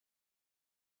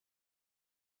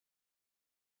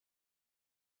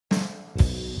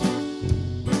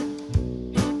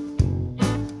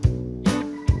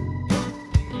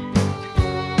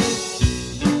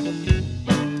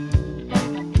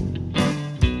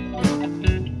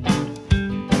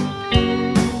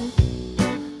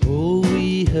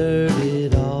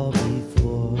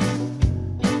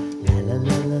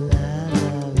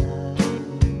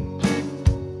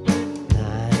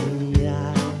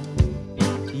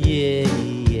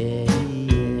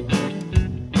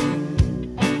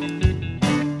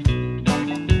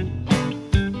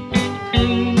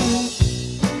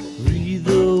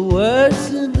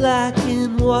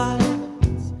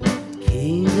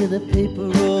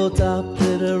rolled up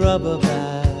in a rubber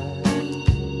band.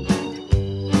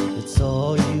 It's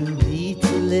all you need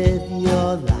to live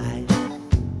your life.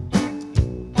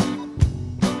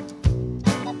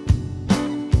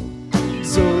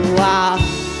 So I'll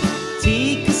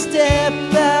take a step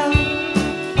out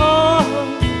on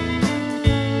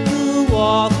the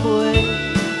walkway.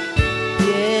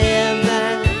 Yeah,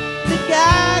 man, think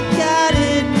I got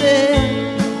it there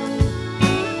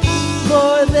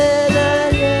more than I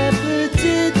ever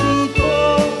did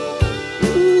before.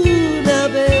 Ooh, now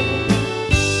baby,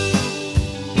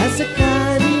 as I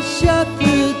kindly shut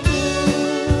the door.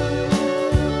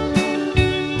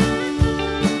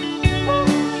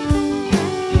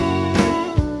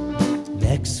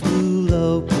 Next we'll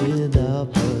open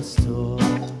up a store,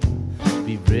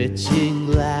 be rich and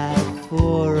glad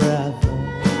forever.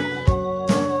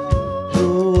 No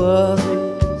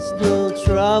worries, no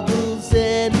troubles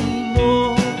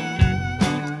anymore.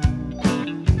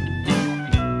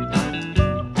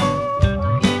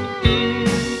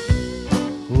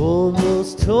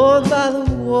 Almost torn by the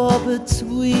war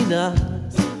between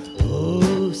us.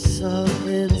 Oh,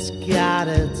 something's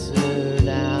gotta turn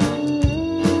out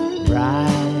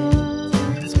right.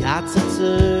 It's got to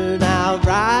turn out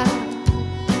right.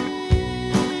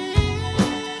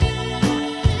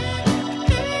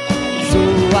 So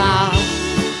I'll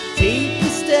take a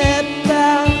step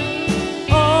out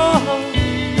on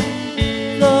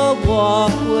the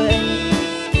walkway.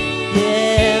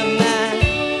 Yeah, man,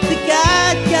 think I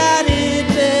got it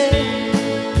made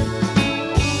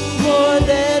more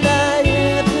than I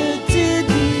ever did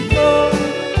before.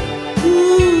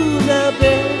 Ooh, now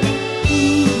baby,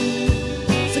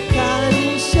 ooh, so kindly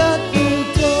shut the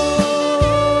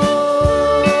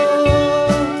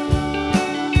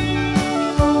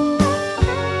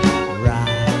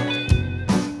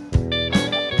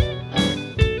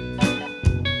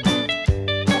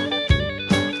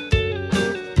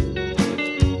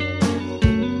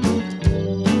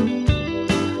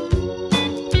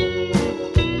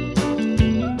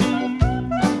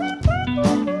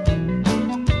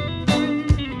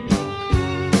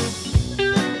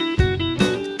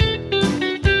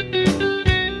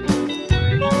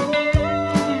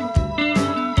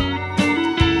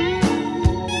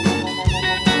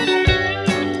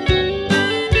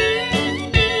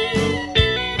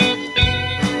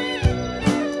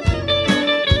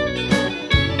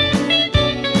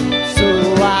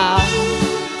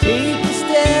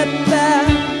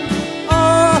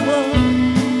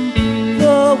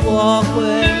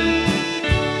walkway.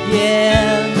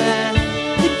 Yeah, man,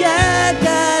 think I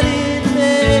got it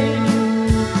made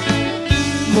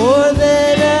more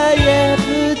than I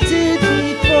ever did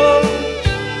before.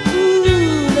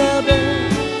 Ooh, now baby,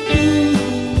 ooh,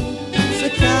 so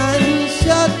kindly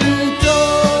shut the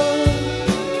door.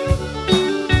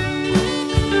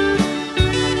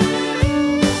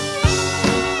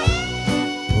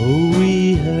 Oh, we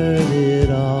heard it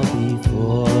all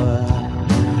before.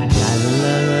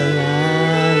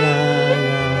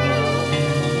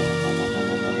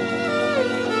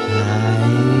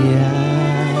 I